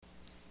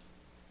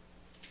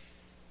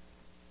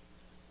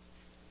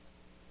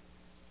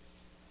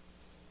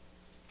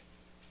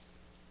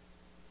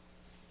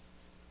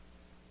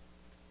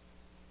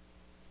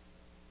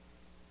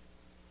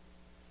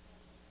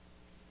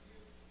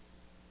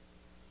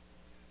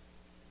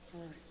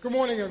Good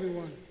morning,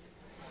 everyone.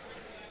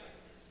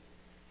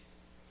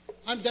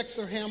 I'm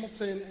Dexter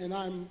Hamilton, and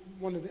I'm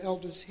one of the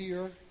elders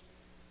here.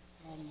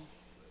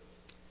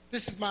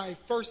 This is my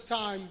first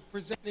time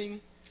presenting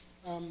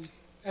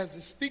as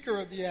the speaker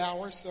of the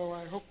hour, so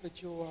I hope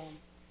that you'll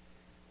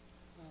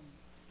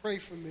pray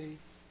for me.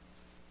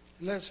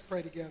 And let's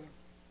pray together.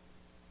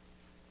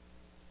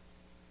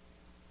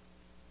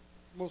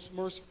 Most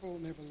merciful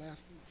and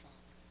everlasting Father,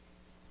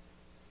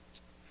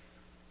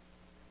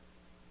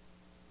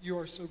 you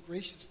are so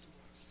gracious to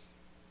us.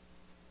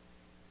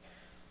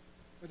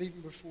 But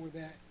even before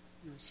that,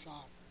 you're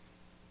sovereign.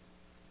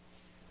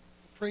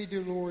 I pray,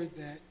 dear Lord,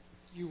 that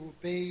you will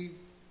bathe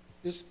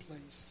this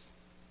place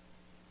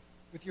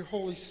with your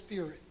Holy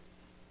Spirit.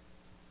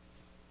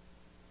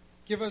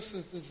 Give us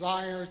this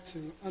desire to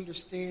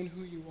understand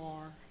who you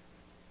are,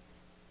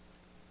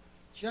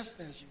 just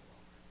as you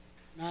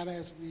are, not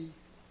as we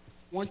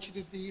want you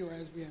to be or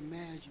as we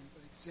imagine,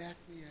 but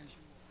exactly as you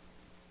are.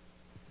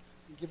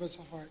 And give us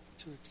a heart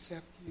to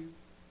accept you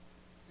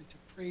and to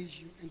praise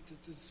you and to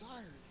desire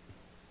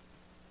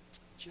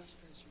you just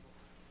as you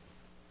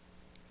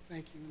are.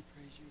 Thank you and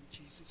praise you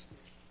in Jesus' name.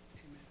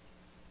 Amen.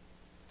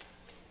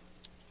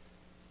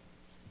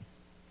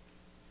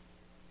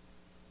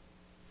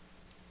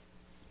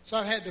 So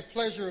I've had the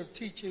pleasure of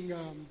teaching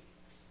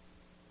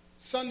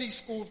Sunday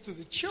school to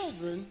the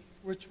children,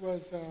 which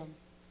was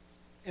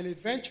an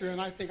adventure,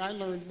 and I think I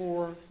learned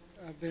more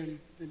than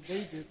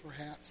they did,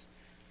 perhaps.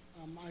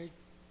 I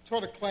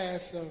taught a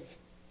class of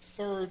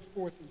 3rd,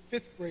 4th, and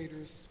 5th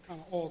graders kind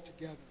of all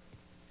together.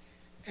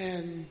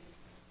 And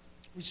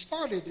we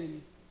started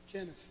in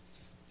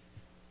Genesis.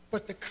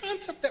 But the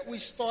concept that we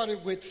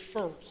started with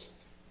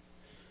first,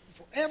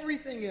 for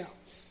everything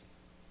else,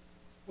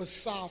 was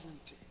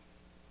sovereignty.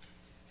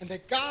 And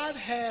that God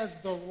has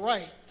the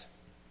right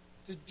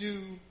to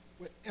do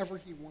whatever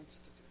he wants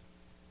to do.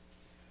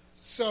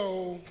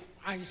 So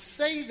I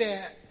say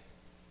that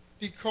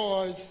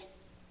because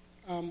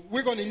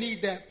we're going to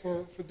need that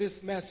for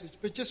this message.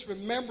 But just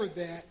remember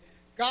that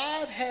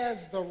God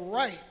has the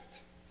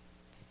right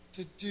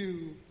to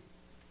do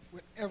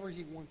whatever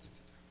he wants to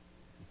do.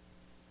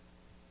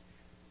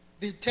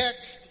 The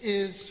text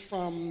is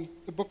from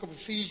the book of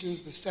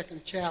Ephesians, the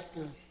 2nd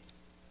chapter.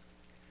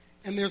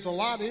 And there's a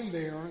lot in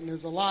there, and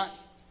there's a lot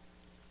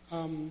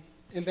in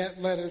that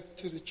letter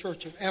to the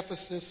church of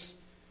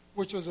Ephesus,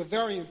 which was a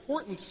very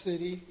important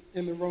city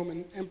in the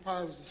Roman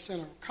Empire. It was the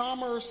center of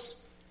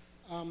commerce.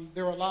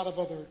 There were a lot of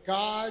other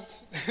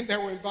gods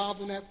that were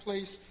involved in that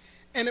place.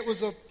 And it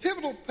was a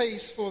pivotal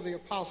place for the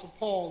Apostle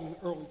Paul in the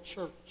early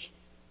church.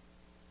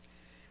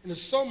 And there's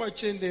so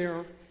much in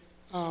there,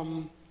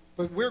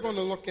 but we're going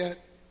to look at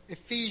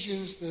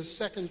Ephesians, the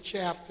 2nd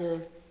chapter,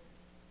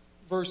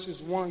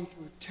 verses 1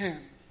 through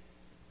 10.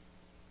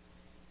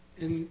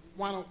 And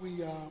why don't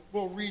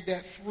we'll read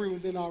that through,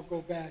 and then I'll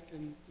go back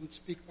and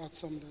speak about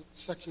some of the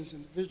sections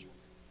individually.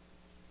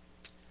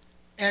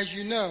 As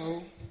you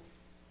know,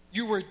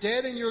 you were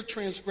dead in your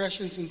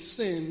transgressions and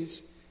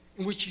sins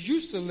in which you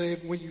used to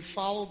live when you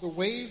followed the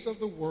ways of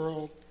the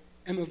world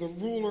and of the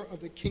ruler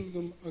of the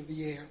kingdom of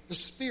the air, the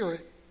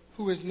spirit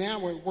who is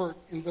now at work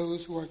in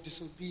those who are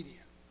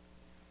disobedient.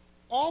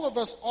 All of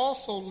us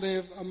also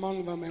lived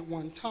among them at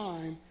one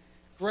time,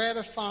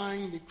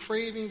 gratifying the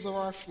cravings of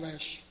our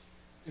flesh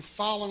and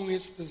following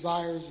its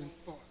desires and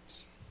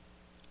thoughts.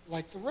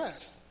 Like the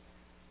rest,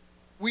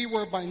 we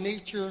were by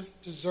nature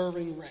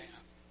deserving wrath.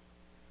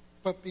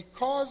 But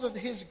because of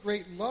his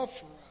great love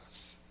for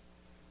us,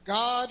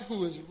 God,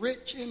 who is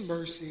rich in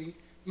mercy,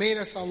 made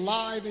us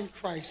alive in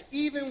Christ,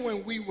 even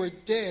when we were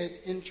dead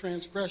in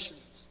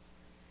transgressions.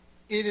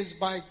 It is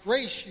by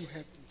grace you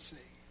have been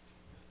saved.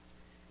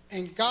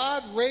 And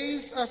God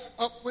raised us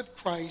up with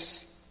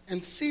Christ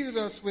and seated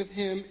us with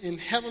him in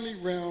heavenly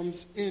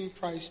realms in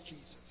Christ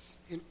Jesus,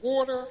 in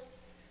order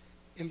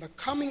in the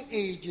coming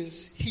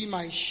ages he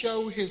might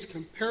show his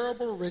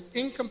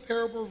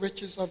incomparable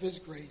riches of his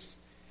grace,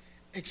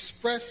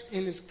 expressed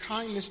in his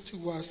kindness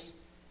to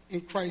us in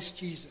Christ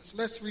Jesus.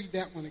 Let's read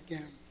that one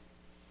again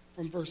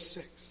from verse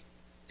 6.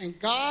 And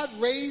God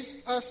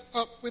raised us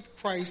up with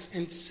Christ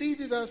and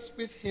seated us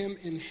with him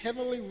in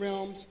heavenly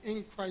realms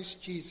in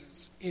Christ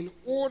Jesus, in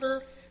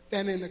order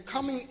that in the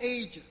coming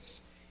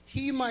ages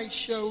he might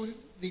show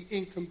the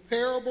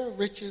incomparable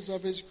riches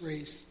of his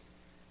grace,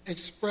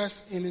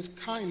 expressed in his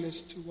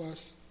kindness to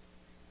us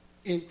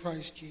in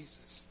Christ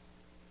Jesus.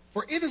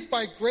 For it is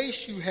by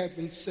grace you have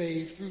been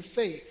saved through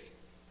faith.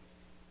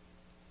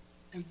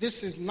 And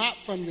this is not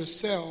from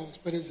yourselves,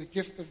 but is a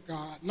gift of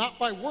God, not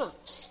by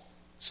works,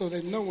 so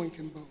that no one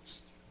can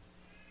boast.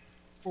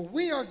 For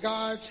we are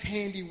God's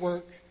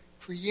handiwork,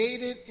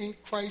 created in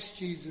Christ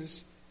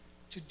Jesus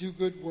to do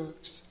good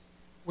works,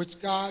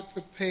 which God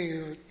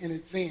prepared in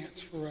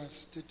advance for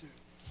us to do.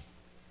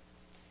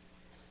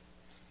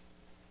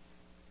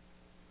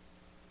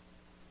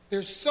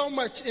 There's so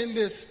much in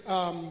this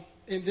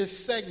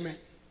segment.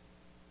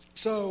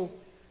 So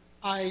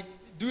I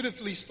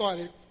dutifully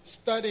started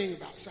studying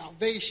about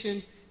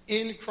salvation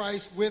in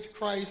Christ, with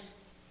Christ,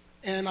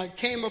 and I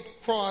came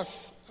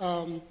across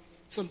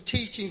some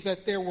teachings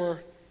that there were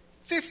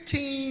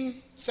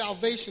 15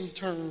 salvation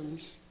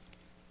terms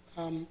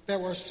that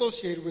were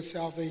associated with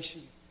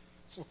salvation.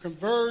 So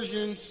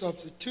conversion,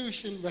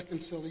 substitution,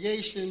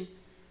 reconciliation,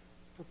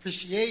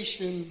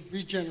 propitiation,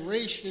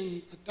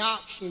 regeneration,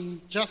 adoption,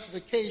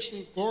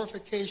 justification,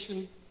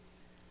 glorification.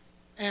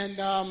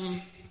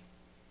 And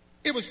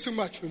it was too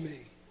much for me.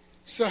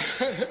 So,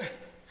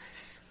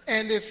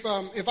 and if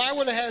I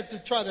would have had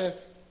to try to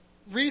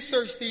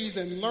research these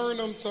and learn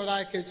them so that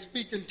I could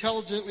speak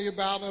intelligently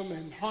about them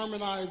and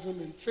harmonize them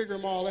and figure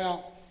them all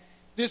out,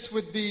 this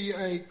would be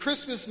a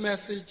Christmas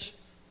message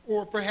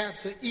or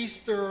perhaps an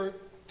Easter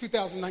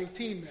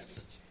 2019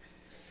 message.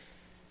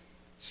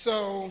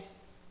 So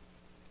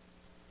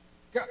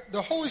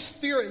the Holy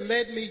Spirit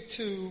led me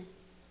to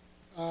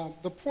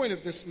the point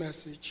of this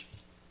message,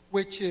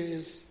 which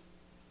is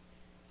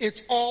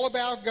it's all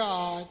about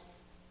God,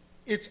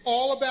 it's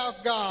all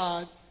about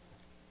God,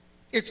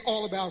 it's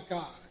all about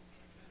God.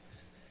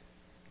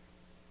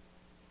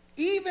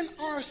 Even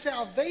our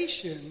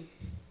salvation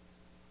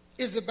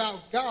is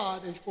about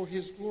God and for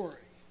his glory.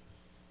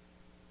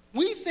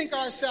 We think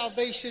our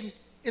salvation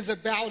is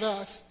about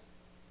us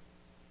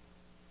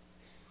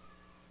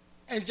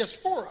and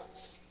just for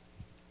us.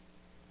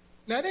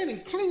 Now, that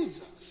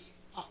includes us,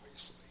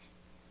 obviously.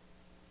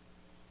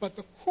 But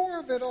the core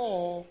of it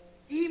all,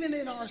 even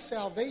in our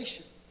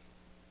salvation,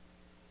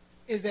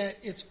 is that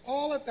it's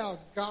all about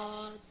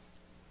God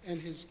and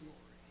his glory.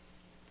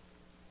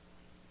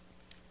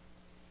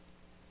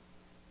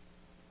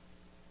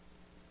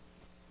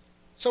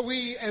 So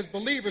we, as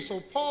believers, so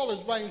Paul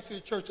is writing to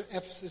the church of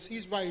Ephesus.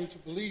 He's writing to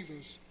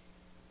believers.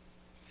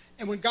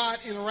 And when God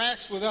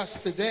interacts with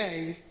us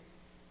today,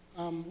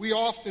 we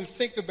often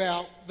think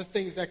about the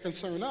things that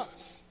concern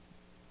us.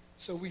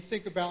 So we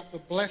think about the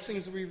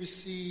blessings we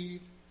receive,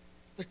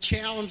 the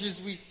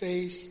challenges we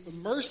face, the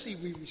mercy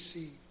we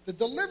receive, the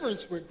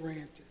deliverance we're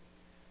granted,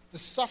 the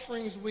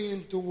sufferings we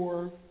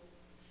endure,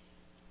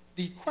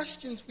 the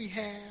questions we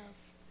have,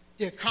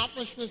 the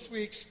accomplishments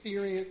we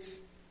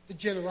experience, the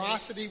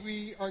generosity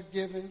we are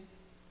given.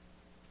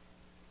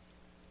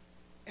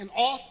 And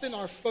often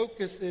our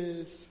focus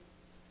is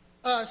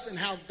us and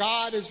how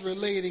God is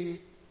relating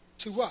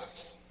to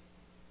us.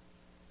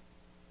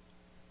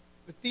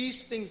 But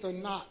these things are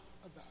not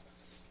about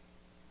us.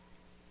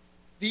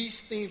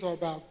 These things are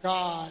about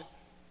God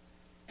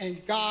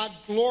and God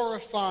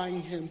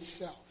glorifying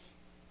himself.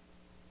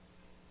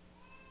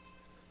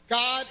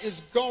 God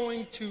is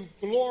going to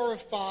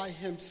glorify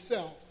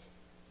himself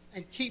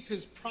and keep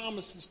his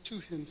promises to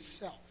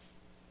himself.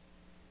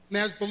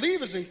 Now, as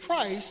believers in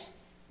Christ,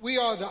 we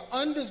are the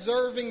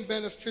undeserving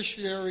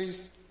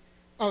beneficiaries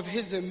of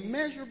his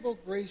immeasurable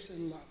grace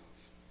and love.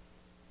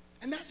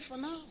 And that's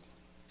phenomenal.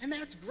 And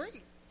that's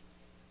great.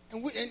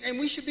 And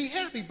we should be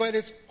happy. But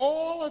it's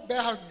all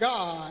about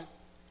God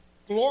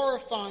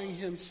glorifying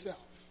himself.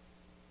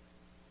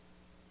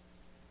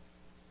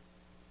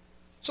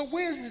 So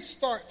where does it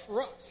start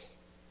for us?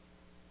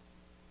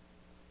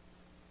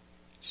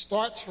 It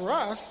starts for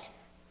us.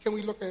 Can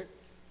we look at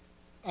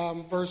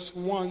verse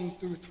 1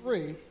 through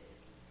 3?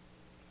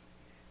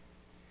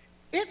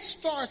 It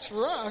starts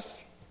for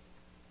us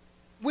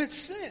with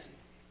sin.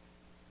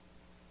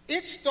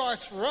 It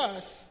starts for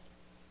us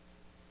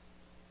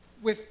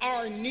with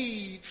our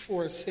need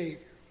for a Savior.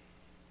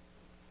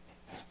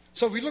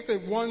 So if we look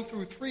at 1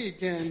 through 3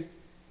 again,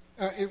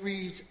 it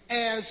reads,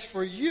 as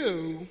for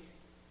you,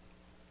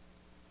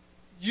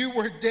 you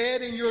were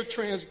dead in your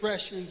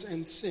transgressions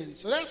and sins.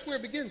 So that's where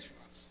it begins for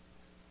us,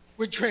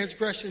 with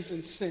transgressions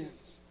and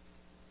sins.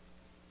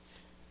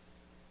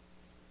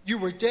 You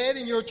were dead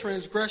in your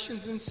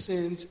transgressions and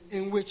sins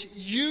in which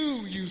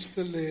you used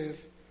to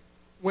live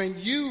when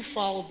you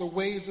followed the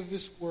ways of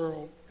this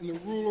world and the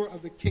ruler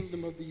of the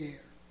kingdom of the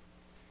air.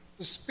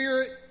 The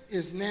Spirit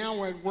is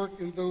now at work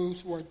in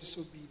those who are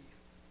disobedient.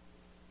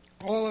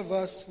 All of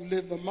us who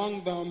lived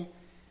among them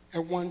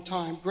at one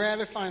time,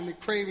 gratifying the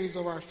cravings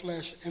of our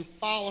flesh and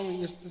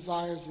following its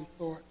desires and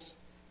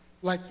thoughts.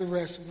 Like the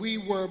rest, we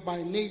were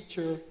by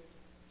nature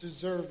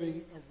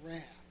deserving of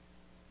wrath.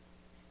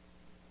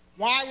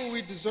 Why were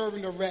we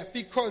deserving of wrath?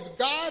 Because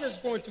God is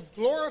going to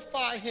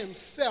glorify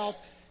himself,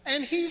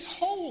 and he's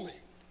holy.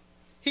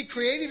 He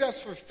created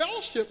us for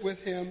fellowship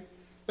with him,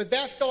 but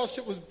that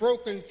fellowship was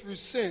broken through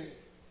sin,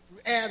 through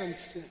Adam's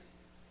sin.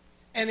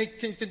 And it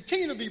can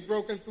continue to be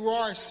broken through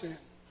our sin.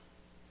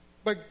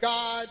 But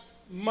God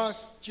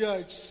must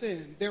judge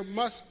sin. There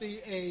must be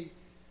a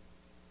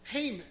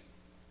payment.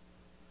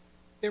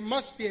 There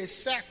must be a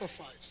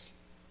sacrifice.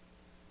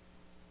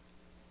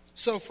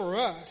 So for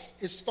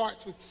us, it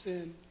starts with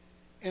sin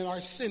and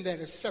our sin that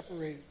has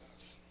separated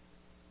us.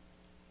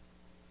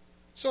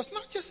 So it's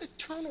not just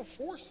eternal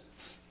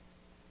forces.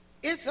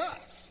 It's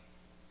us.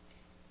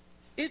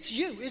 It's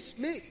you. It's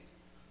me.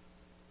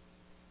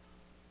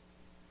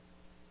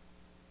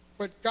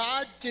 But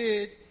God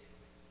did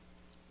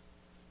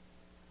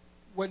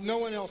what no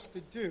one else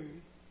could do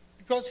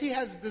because he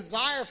has a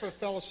desire for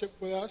fellowship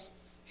with us.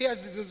 He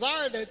has a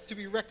desire to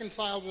be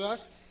reconciled with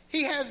us.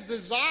 He has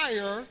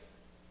desire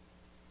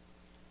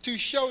to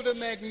show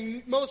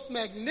the most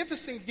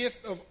magnificent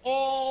gift of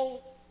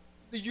all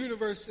the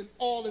universe and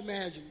all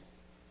imaginable.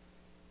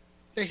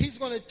 That he's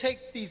going to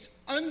take these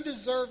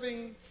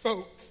undeserving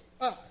folks,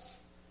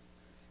 us,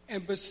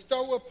 and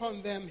bestow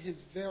upon them his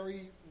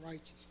very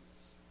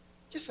righteousness.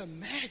 Just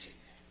imagine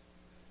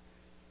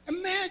that.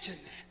 Imagine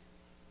that.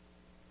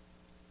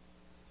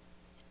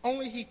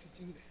 Only he could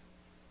do that.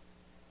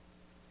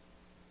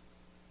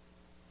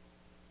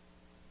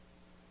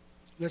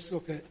 Let's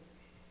look at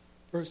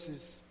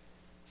verses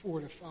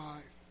 4 to 5.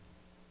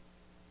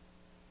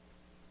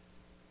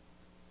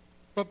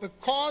 But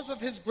because of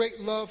his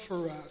great love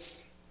for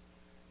us,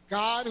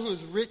 God, who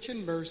is rich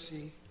in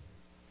mercy,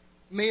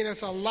 made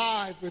us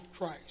alive with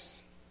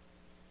Christ,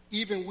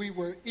 even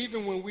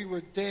when we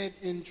were dead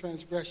in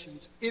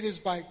transgressions. It is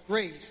by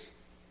grace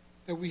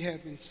that we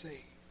have been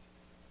saved.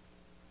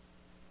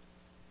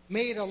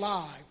 Made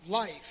alive,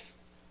 life.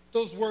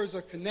 Those words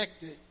are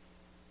connected.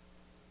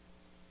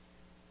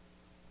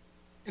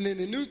 And in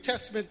the New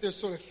Testament, there's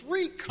sort of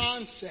three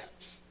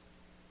concepts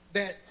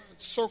that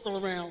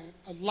circle around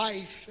a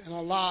life and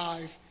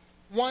alive.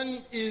 One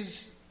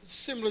is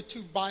similar to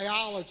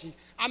biology.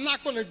 I'm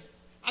not going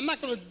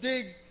to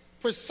dig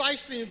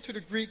precisely into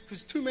the Greek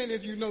because too many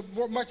of you know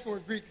much more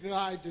Greek than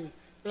I do.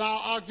 But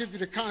I'll give you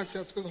the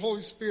concepts because the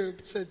Holy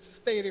Spirit said,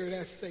 stay there,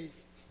 that's safe.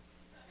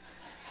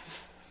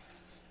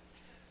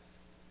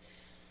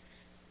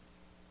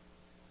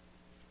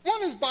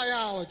 One is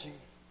biology.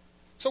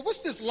 So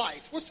what's this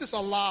life? What's this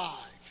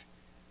alive?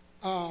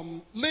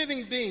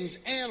 Living beings,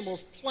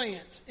 animals,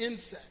 plants,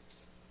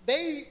 insects.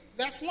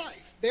 That's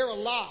life. They're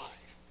alive.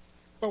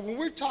 But when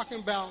we're talking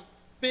about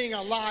being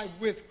alive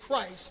with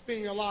Christ,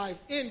 being alive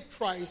in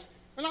Christ,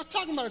 we're not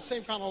talking about the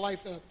same kind of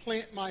life that a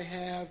plant might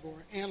have or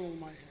an animal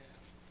might have.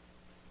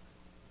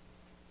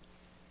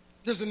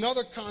 There's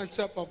another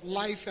concept of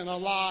life and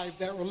alive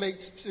that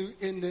relates to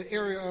in the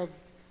area of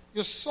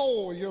your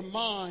soul, your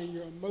mind,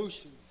 your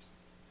emotions.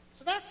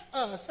 So that's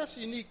us. That's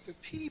unique to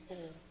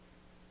people.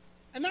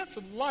 And that's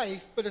a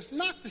life, but it's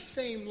not the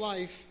same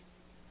life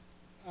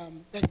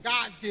that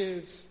God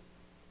gives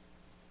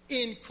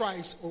in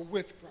Christ or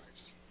with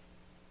Christ.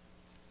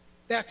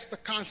 That's the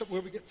concept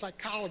where we get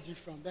psychology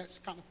from. That's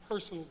kind of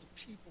personal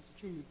to people,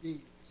 to human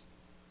beings.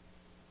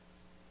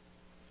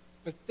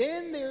 But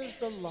then there's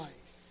the life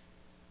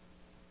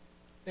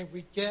that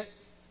we get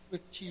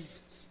with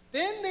Jesus.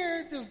 Then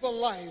there's the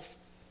life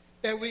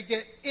that we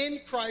get in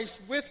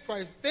Christ, with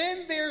Christ.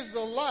 Then there's the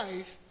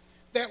life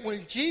that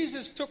when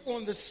Jesus took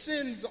on the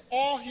sins of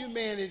all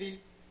humanity,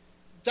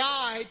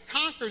 died,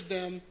 conquered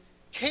them,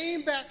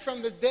 came back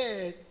from the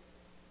dead,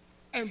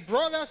 and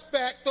brought us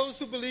back, those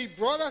who believe,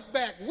 brought us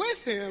back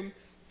with him.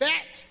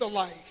 That's the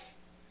life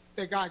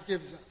that God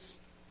gives us.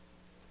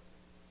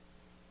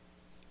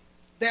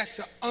 That's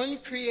the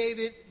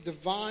uncreated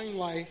divine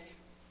life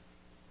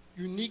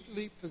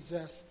uniquely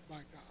possessed by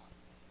God.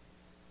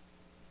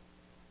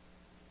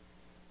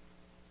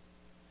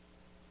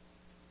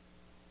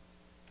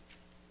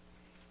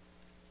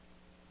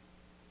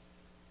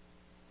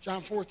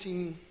 John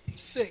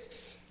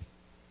 14:6.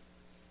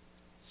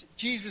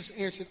 Jesus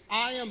answered,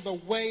 I am the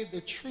way,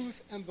 the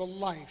truth, and the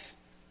life.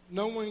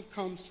 No one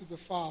comes to the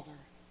Father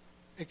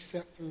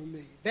except through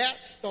me.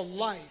 That's the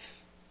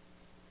life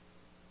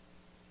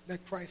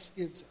that Christ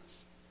gives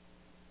us.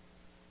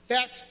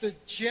 That's the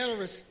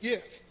generous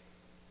gift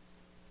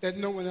that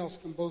no one else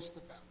can boast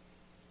about.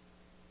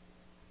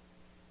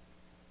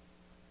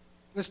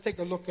 Let's take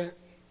a look at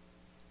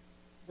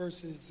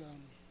verses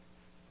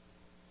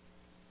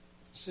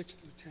 6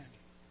 through 10.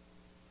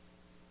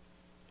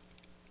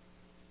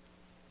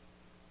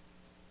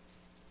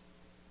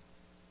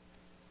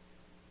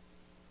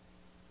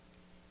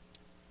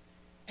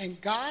 And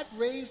God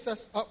raised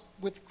us up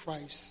with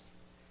Christ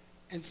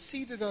and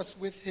seated us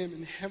with him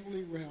in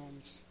heavenly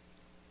realms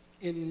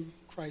in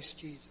Christ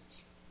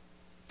Jesus.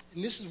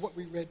 And this is what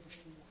we read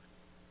before.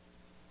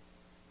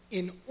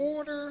 In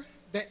order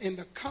that in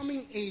the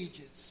coming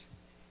ages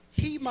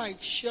he might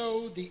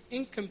show the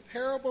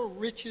incomparable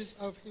riches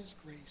of his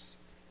grace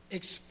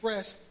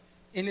expressed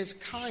in his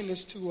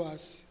kindness to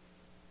us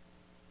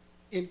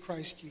in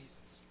Christ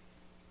Jesus.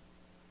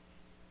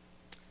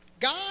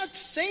 God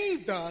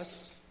saved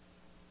us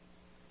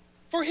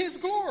for his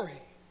glory.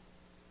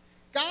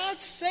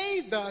 God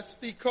saved us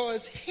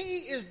because he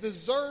is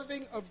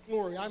deserving of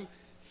glory. I'm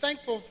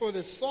thankful for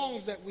the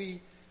songs that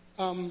we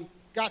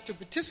got to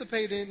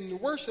participate in the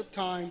worship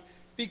time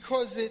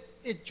because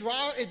it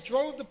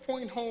drove the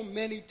point home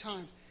many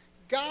times.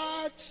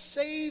 God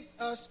saved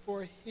us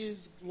for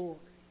his glory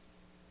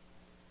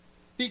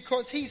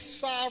because he's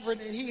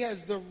sovereign and he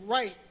has the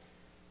right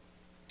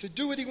to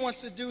do what he wants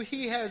to do.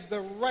 He has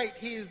the right.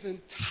 He is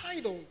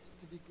entitled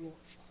to be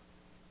glorified.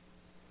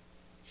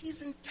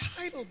 He's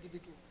entitled to be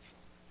glorified.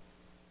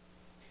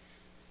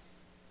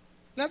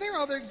 Now, there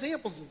are other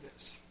examples of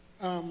this.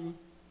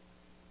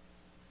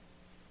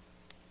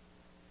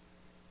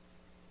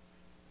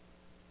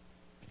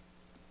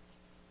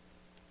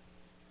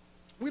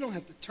 We don't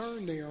have to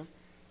turn there,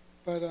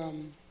 but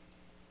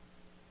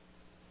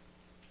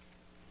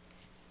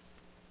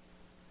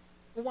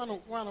Well,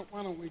 why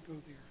don't we go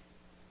there?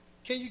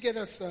 Can you get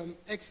us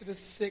Exodus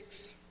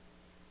 6,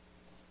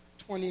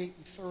 28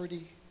 and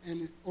 30,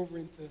 and over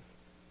into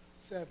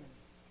 7?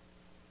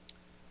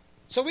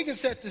 So we can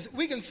set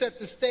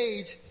the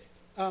stage.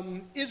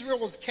 Israel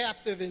was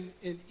captive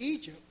in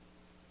Egypt,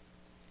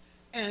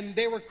 and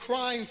they were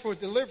crying for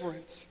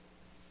deliverance.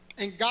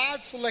 And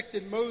God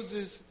selected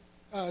Moses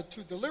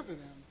to deliver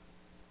them.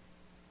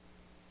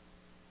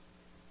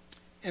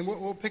 And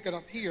we'll pick it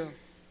up here.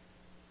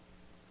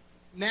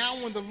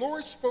 Now when the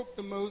Lord spoke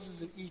to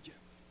Moses in Egypt,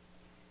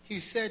 he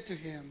said to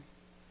him,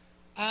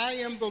 I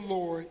am the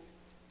Lord.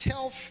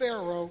 Tell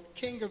Pharaoh,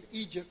 king of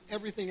Egypt,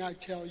 everything I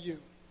tell you.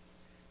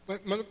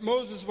 But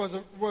Moses was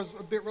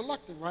a bit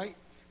reluctant, right?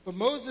 But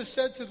Moses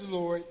said to the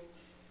Lord,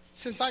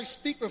 since I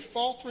speak with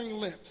faltering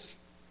lips,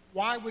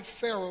 why would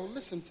Pharaoh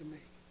listen to me?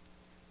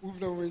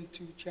 Moving over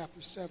into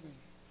chapter 7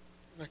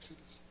 of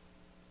Exodus.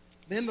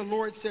 Then the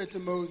Lord said to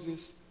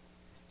Moses,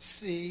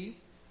 see,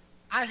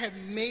 I have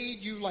made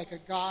you like a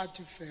god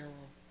to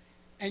Pharaoh,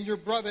 and your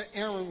brother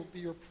Aaron will be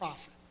your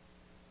prophet.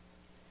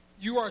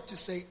 You are to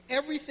say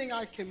everything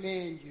I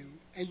command you,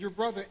 and your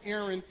brother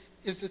Aaron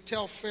is to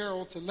tell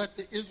Pharaoh to let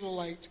the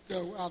Israelites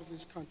go out of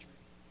his country.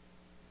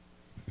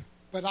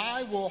 But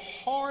I will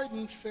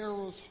harden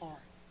Pharaoh's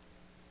heart,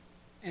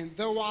 and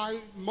though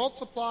I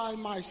multiply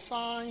my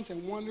signs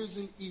and wonders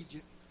in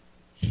Egypt,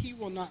 he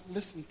will not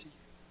listen to you.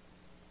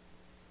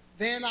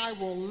 Then I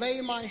will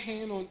lay my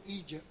hand on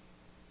Egypt,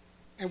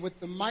 and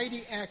with the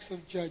mighty acts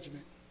of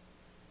judgment,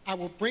 I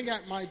will bring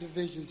out my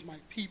divisions, my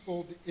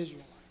people, the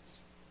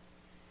Israelites.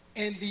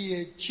 And the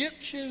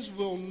Egyptians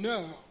will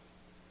know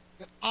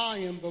that I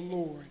am the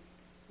Lord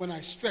when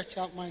I stretch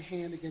out my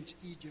hand against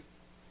Egypt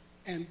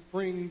and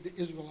bring the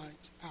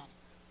Israelites out of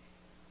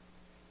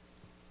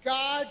it.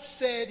 God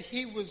said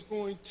he was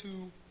going to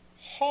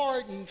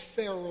harden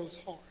Pharaoh's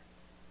heart.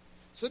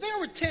 So there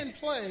were 10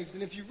 plagues,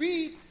 and if you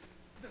read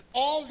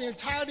the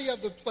entirety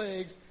of the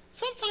plagues,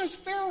 sometimes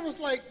Pharaoh was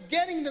like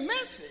getting the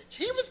message.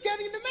 He was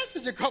getting the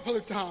message a couple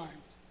of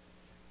times.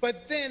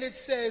 But then it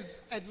says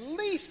at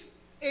least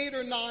 8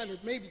 or 9 or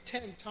maybe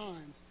 10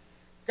 times,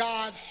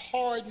 God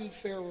hardened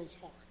Pharaoh's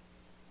heart.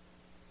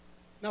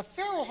 Now,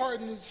 Pharaoh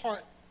hardened his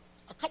heart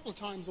a couple of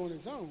times on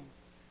his own,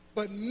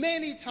 but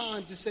many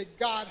times it said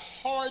God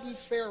hardened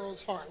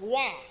Pharaoh's heart.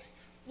 Why?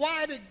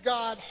 Why did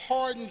God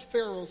harden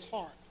Pharaoh's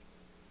heart?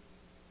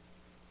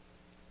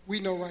 We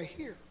know right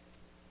here.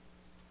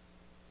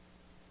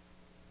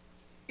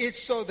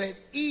 It's so that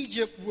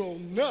Egypt will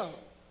know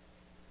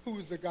who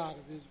is the God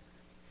of Israel.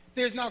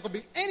 There's not going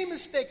to be any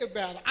mistake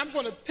about it. I'm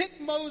going to pick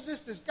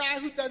Moses, this guy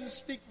who doesn't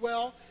speak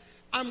well.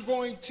 I'm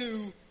going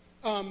to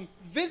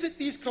visit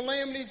these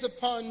calamities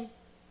upon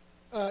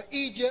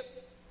Egypt.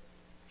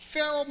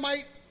 Pharaoh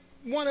might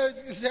want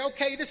to say,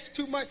 okay, this is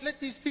too much. Let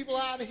these people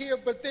out of here.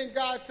 But then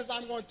God says,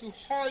 I'm going to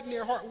harden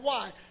their heart.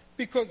 Why?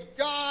 Because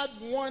God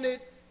wanted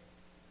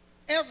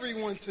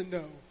everyone to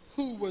know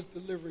who was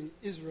delivering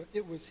Israel.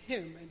 It was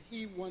him, and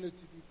he wanted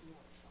to be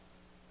glorified.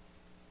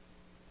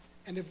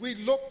 And if we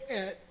look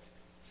at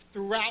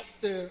throughout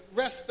the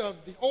rest of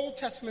the Old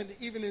Testament,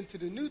 even into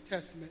the New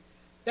Testament,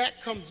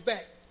 that comes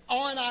back.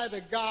 Aren't I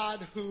the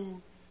God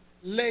who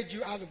led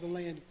you out of the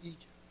land of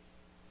Egypt?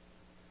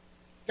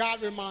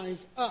 God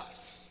reminds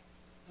us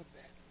of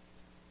that.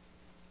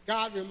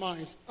 God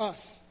reminds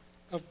us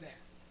of that.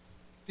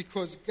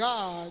 Because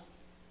God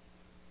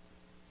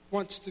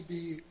wants to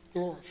be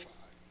glorified.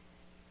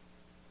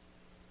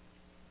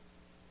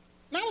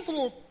 And I was a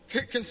little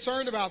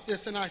concerned about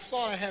this, and I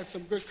saw I had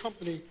some good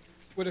company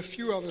with a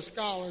few other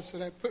scholars, so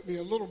that put me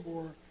a little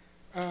more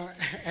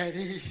at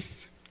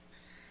ease.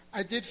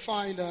 I did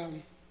find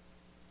an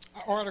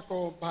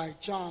article by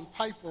John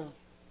Piper,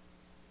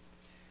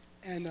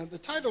 and the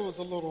title was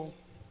a little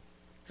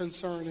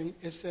concerning.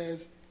 It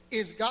says,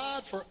 is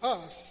God for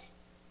us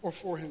or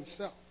for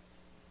himself?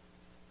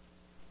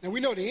 Now, we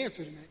know the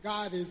answer to that.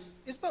 God is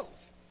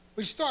both.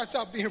 But he starts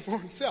out being for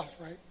himself,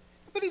 right?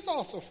 But he's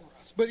also for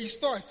us. But he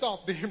starts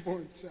off being for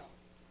himself.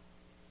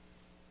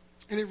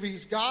 And it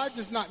reads, God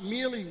does not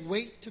merely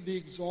wait to be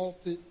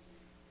exalted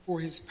for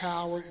his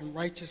power and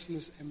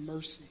righteousness and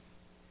mercy.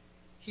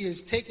 He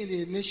has taken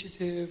the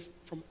initiative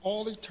from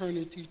all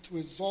eternity to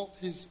exalt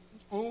his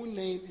own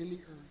name in the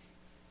earth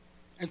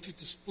and to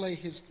display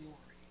his glory.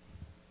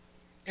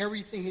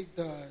 Everything he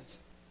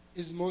does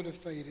is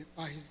motivated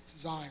by his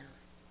desire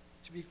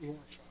to be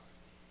glorified.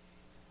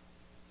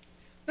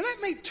 Now that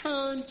may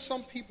turn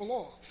some people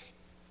off.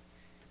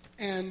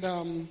 And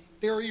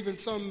there are even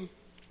some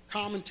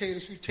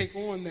commentators who take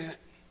on that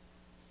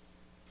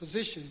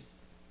position.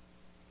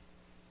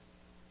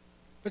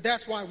 But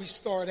that's why we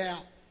start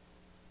out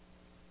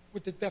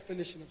with the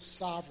definition of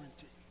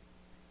sovereignty.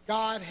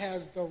 God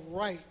has the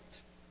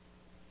right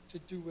to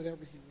do whatever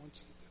he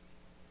wants to do.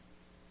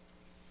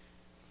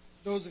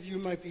 Those of you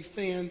who might be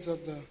fans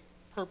of The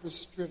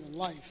Purpose-Driven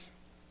Life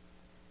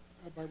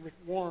by Rick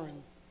Warren,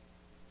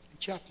 in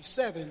chapter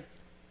 7,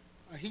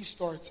 he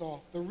starts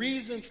off, the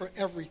reason for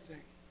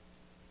everything.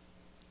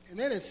 And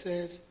then it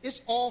says,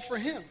 it's all for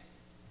him.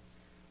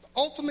 The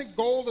ultimate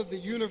goal of the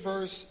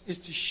universe is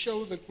to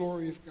show the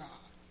glory of God.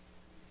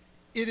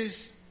 It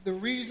is the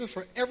reason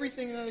for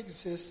everything that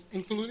exists,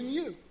 including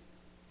you.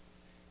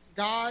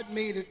 God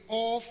made it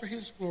all for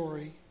his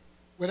glory.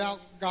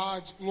 Without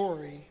God's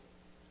glory,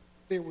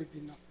 there would be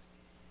nothing.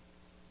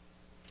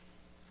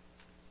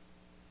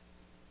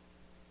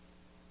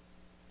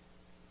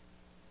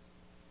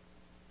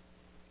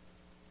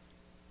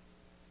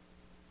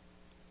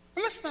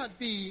 But let's not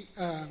be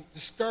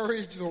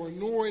discouraged or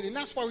annoyed, and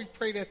that's why we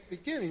prayed at the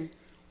beginning.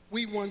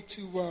 We want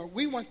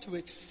to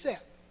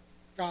accept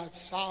God's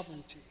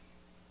sovereignty.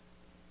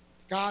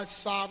 God's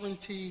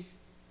sovereignty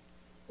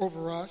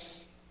over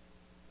us.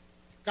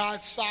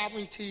 God's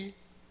sovereignty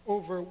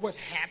over what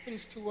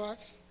happens to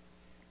us.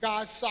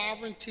 God's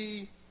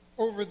sovereignty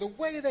over the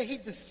way that he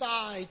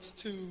decides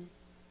to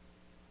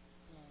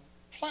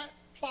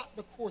plot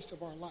the course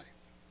of our life.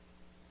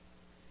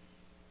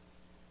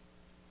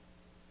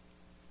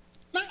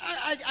 Now,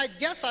 I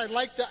guess I'd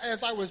like to,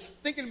 as I was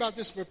thinking about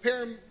this,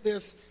 preparing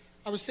this,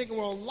 I was thinking,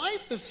 well,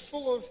 life is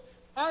full of,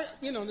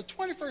 in the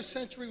 21st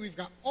century, we've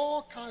got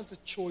all kinds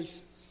of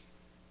choices,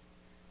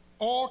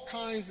 all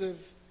kinds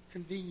of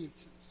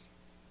conveniences.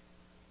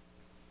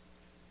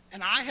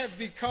 And I have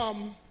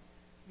become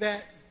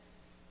that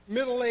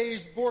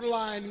middle-aged,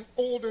 borderline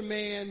older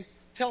man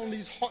telling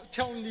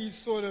these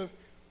sort of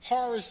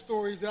horror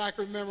stories that I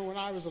can remember when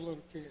I was a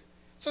little kid.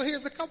 So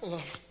here's a couple of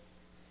them.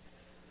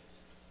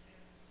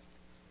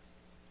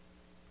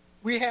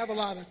 We have a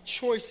lot of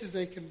choices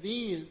and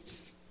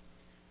convenience,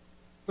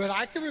 but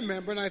I can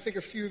remember, and I think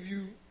a few of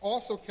you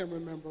also can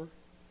remember,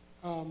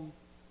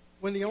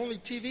 when the only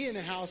TV in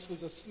the house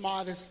was a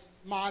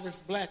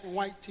modest black and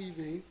white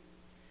TV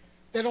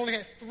that only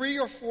had 3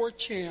 or 4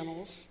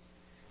 channels,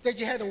 that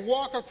you had to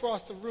walk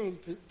across the room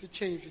to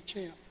change the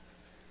channel.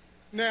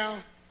 Now,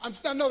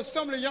 I know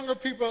some of the younger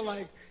people are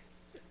like,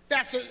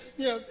 that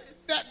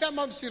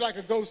must be like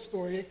a ghost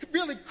story. It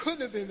really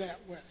couldn't have been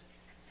that way.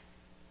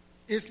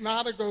 It's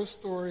not a ghost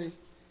story.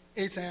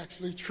 It's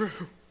actually true.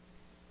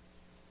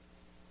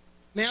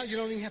 Now you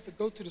don't even have to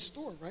go to the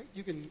store, right?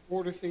 You can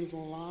order things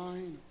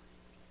online.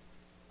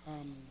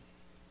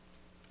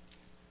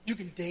 You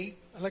can date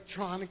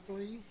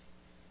electronically.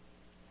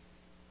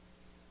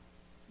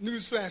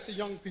 Newsflash to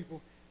young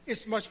people,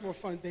 it's much more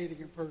fun dating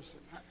in person.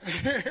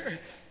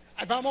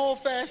 If I'm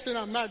old-fashioned,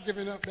 I'm not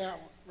giving up that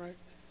one, right?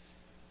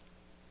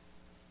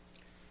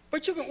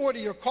 But you can order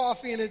your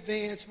coffee in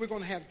advance. We're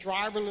going to have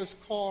driverless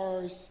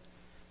cars.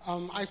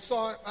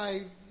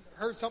 I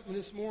heard something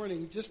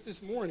just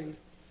this morning,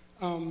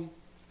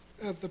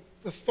 the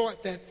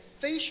thought that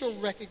facial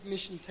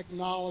recognition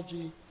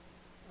technology,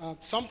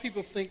 some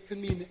people think could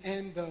mean the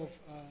end of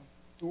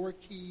door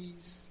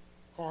keys,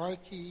 car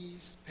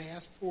keys,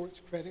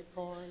 passports, credit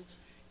cards,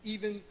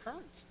 even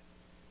currency.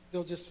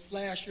 They'll just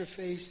flash your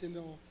face and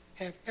they'll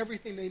have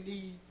everything they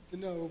need to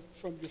know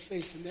from your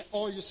face, and that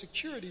all your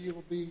security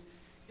will be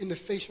in the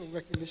facial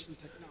recognition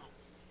technology.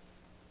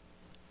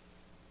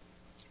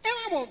 And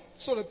I won't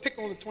sort of pick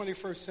on the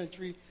 21st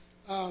century.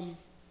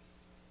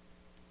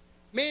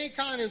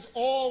 Mankind has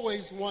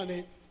always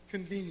wanted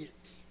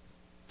convenience,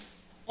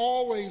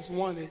 always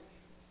wanted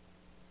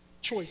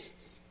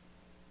choices.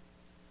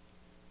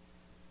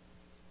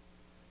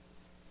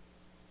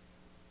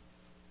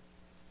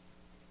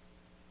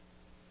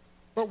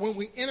 But when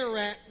we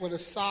interact with a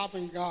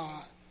sovereign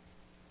God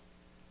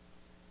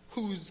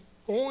who's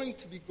going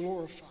to be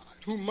glorified,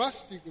 who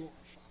must be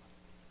glorified,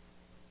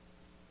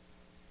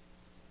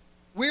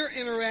 we're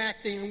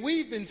interacting, and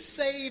we've been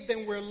saved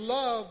and we're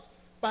loved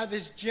by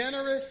this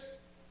generous,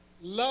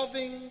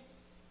 loving,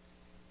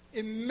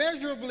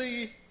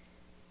 immeasurably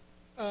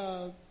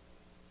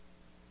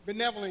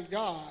benevolent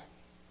God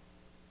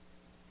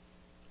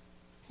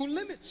who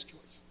limits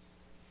choices.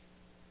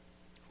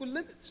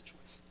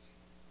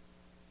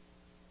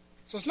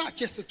 So it's not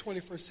just the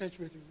 21st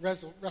century to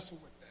wrestle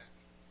with that.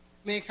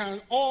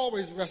 Mankind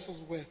always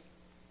wrestles with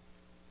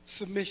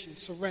submission,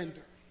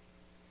 surrender,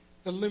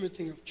 the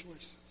limiting of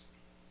choices.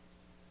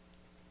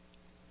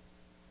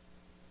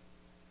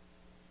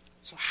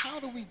 So how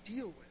do we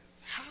deal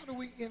with, how do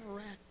we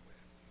interact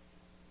with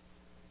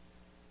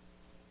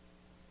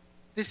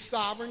this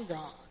sovereign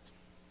God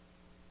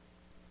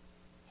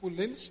who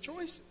limits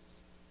choices,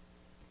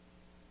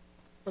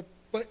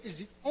 but is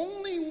the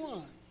only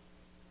one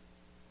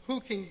who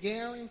can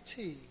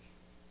guarantee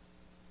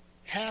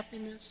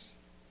happiness,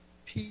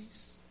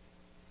 peace,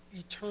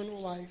 eternal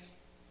life,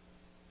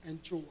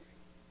 and joy,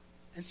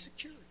 and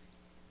security?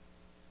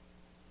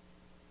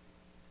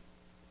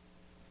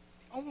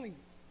 The only one.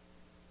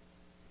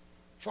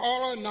 For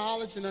all our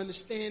knowledge and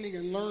understanding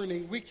and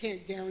learning, we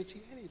can't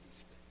guarantee any of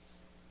these things,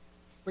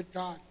 but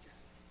God can.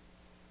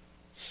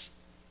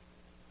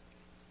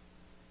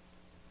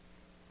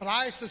 But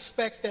I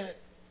suspect that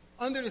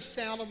under the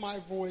sound of my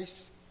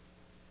voice,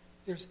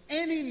 there's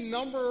any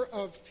number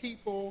of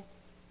people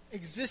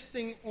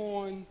existing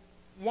on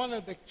one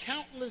of the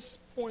countless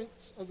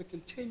points of the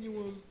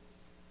continuum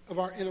of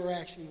our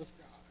interaction with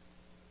God.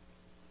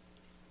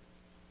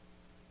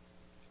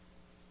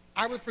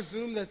 I would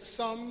presume that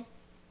some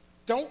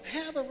don't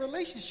have a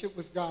relationship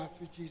with God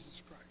through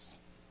Jesus Christ.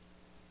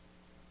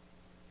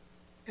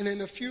 And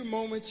in a few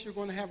moments, you're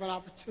going to have an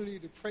opportunity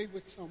to pray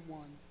with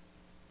someone,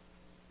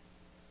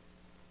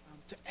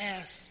 to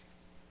ask,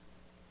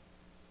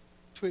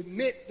 to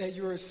admit that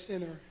you're a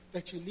sinner,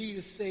 that you need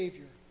a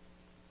Savior,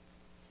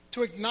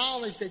 to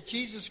acknowledge that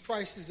Jesus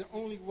Christ is the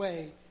only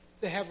way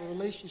to have a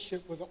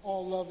relationship with an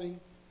all-loving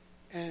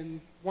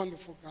and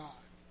wonderful God,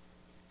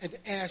 and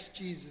to ask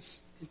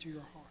Jesus into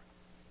your heart.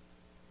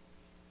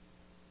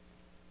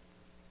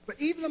 But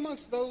even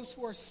amongst those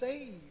who are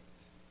saved,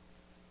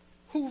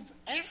 who've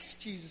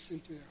asked Jesus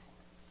into their heart,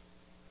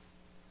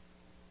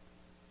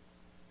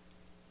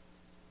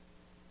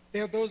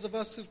 there are those of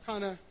us who've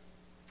kind of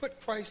put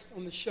Christ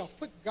on the shelf,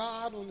 put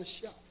God on the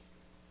shelf.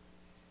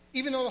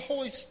 Even though the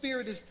Holy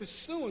Spirit is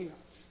pursuing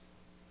us,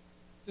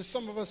 there's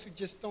some of us who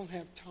just don't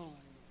have time,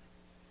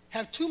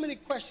 have too many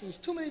questions,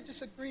 too many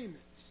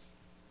disagreements,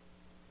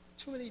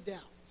 too many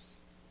doubts,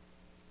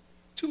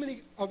 too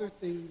many other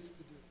things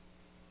to do.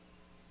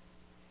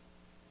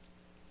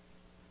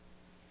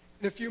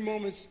 In a few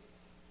moments,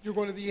 you're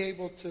going to be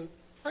able to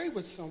pray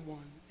with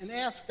someone and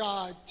ask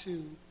God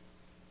to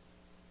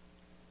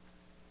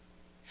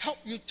help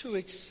you to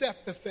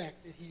accept the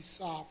fact that he's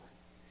sovereign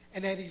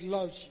and that he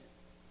loves you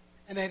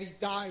and that he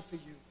died for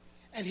you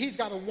and he's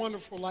got a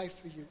wonderful life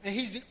for you. And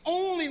he's the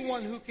only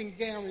one who can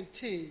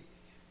guarantee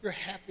your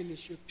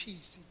happiness, your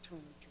peace,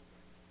 eternal joy.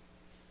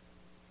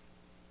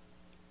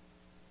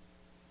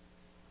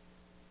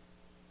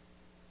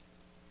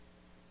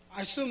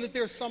 I assume that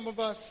there are some of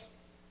us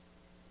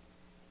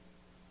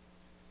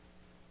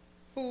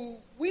who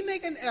we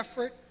make an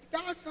effort.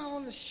 God's not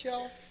on the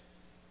shelf.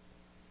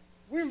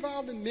 We're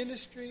involved in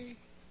ministry.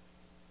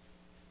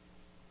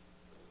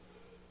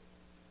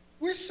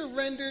 We're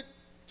surrendered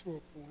to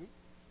a point.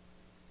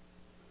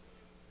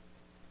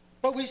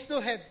 But we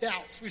still have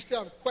doubts. We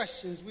still have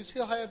questions. We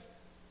still have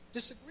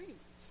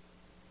disagreements.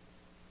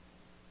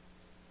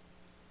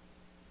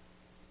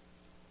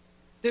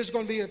 There's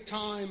going to be a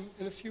time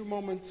in a few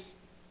moments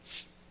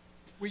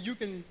where you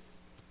can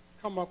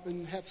come up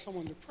and have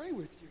someone to pray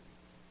with you,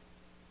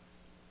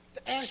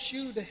 to ask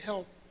you to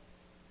help,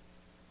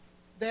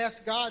 to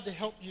ask God to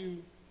help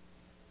you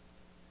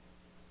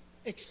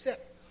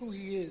accept who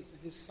he is and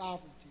his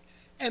sovereignty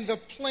and the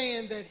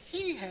plan that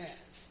he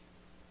has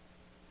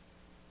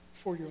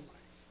for your life.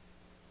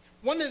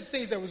 One of the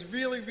things that was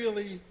really,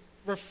 really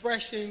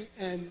refreshing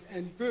and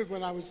good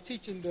when I was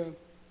teaching the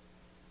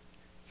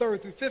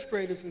 3rd through 5th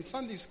graders in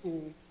Sunday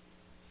school,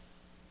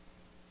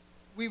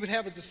 we would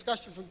have a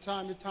discussion from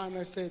time to time,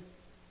 and I said,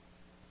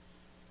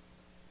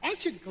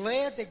 aren't you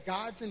glad that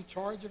God's in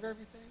charge of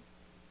everything?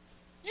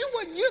 You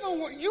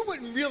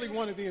wouldn't really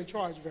want to be in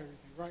charge of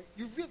everything, right?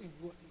 You really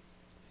wouldn't.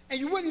 And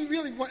you wouldn't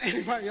really want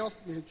anybody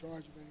else to be in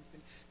charge of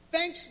anything.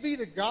 Thanks be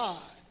to God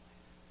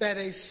that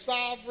a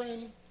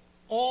sovereign,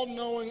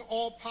 all-knowing,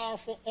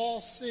 all-powerful,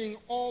 all-seeing,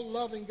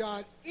 all-loving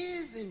God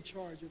is in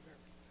charge of everything.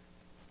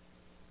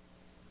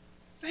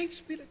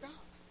 Thanks be to God.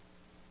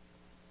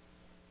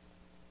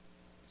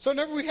 So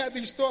whenever we have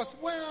these thoughts,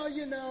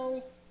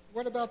 well,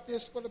 what about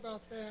this, what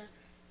about that?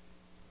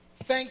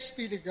 Thanks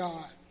be to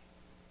God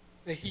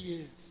that he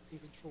is in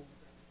control of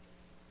everything.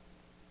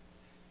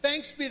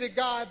 Thanks be to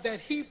God that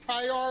he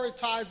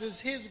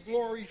prioritizes his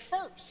glory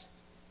first.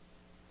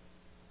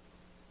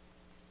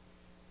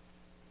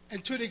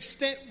 And to the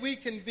extent we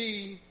can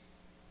be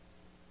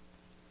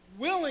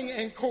willing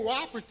and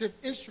cooperative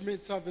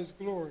instruments of his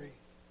glory,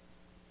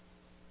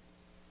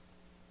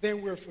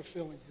 then we're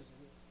fulfilling his will.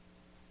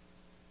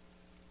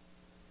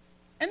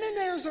 And then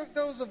there's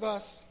those of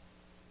us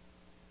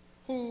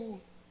who,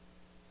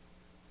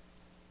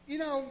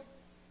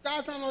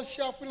 God's not on the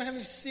shelf. We don't have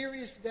any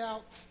serious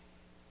doubts.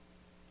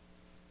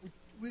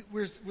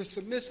 We're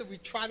submissive. We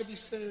try to be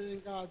centered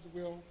in God's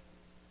will.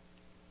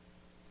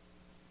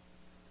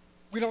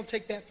 We don't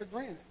take that for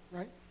granted,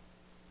 right?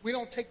 We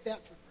don't take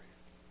that for granted.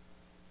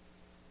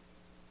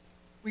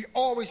 We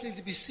always need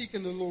to be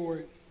seeking the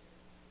Lord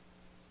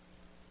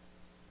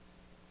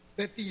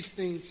that these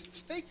things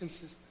stay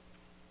consistent.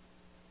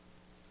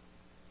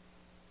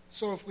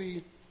 So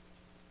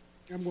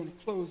I'm going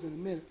to close in a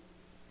minute.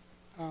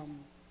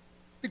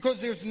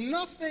 Because there's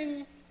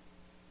nothing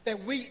that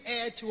we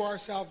add to our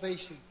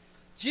salvation.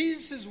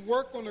 Jesus'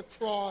 work on the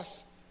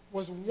cross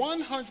was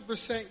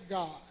 100%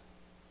 God.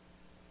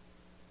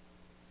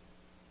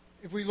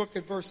 If we look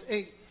at verse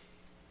 8,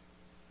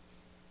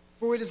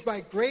 for it is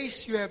by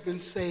grace you have been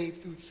saved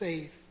through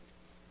faith.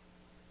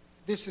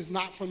 This is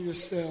not from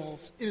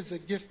yourselves. It is a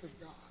gift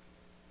of God.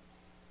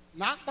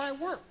 Not by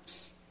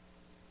works,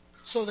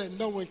 so that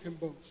no one can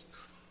boast.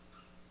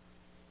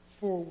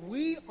 For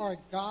we are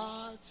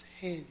God's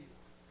handiwork.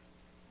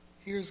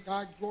 Here's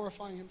God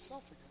glorifying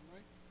himself again,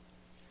 right?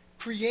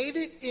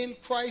 Created in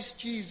Christ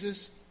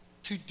Jesus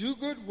to do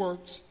good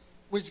works,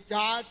 which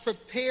God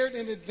prepared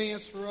in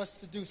advance for us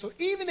to do. So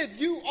even if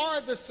you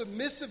are the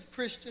submissive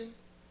Christian,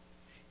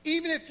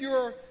 even if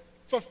you're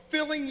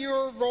fulfilling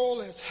your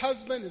role as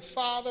husband, as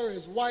father,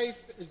 as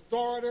wife, as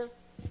daughter,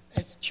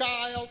 as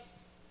child,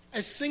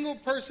 a single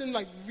person,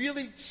 like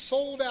really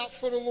sold out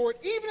for the Lord,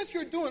 even if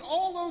you're doing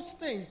all those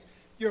things,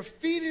 you're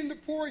feeding the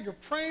poor, you're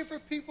praying for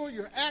people,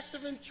 you're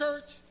active in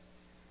church,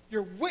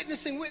 you're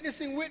witnessing,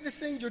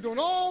 you're doing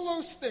all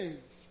those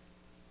things,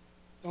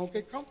 don't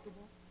get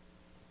comfortable.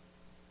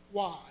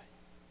 Why?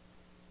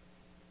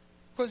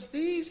 Because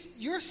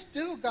you're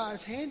still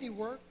God's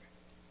handiwork,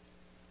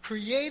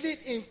 created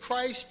in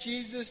Christ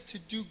Jesus to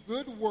do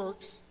good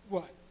works,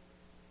 what?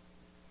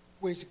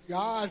 Which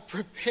God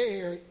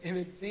prepared in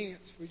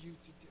advance for you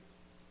to do.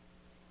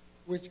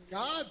 Which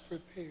God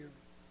prepared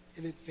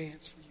in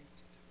advance for you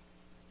to do.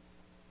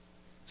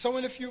 So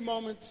in a few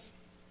moments,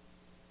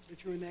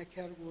 if you're in that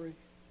category,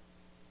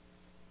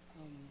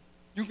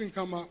 you can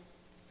come up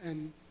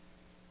and,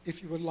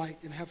 if you would like,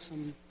 and have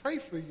some pray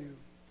for you.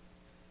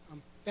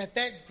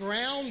 That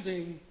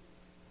grounding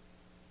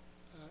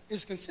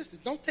is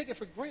consistent. Don't take it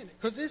for granted,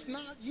 because it's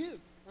not you,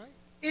 right?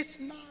 It's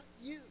not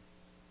you.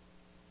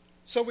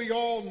 So we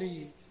all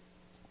need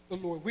the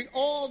Lord. We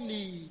all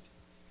need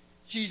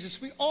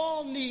Jesus. We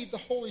all need the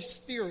Holy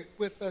Spirit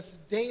with us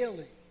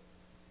daily,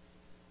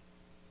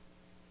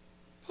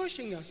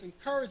 pushing us,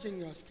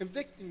 encouraging us,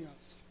 convicting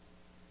us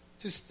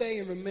to stay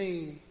and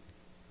remain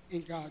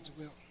in God's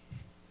will.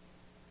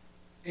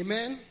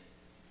 Amen?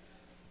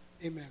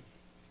 Amen.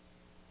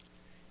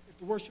 If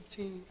the worship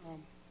team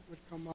would come up.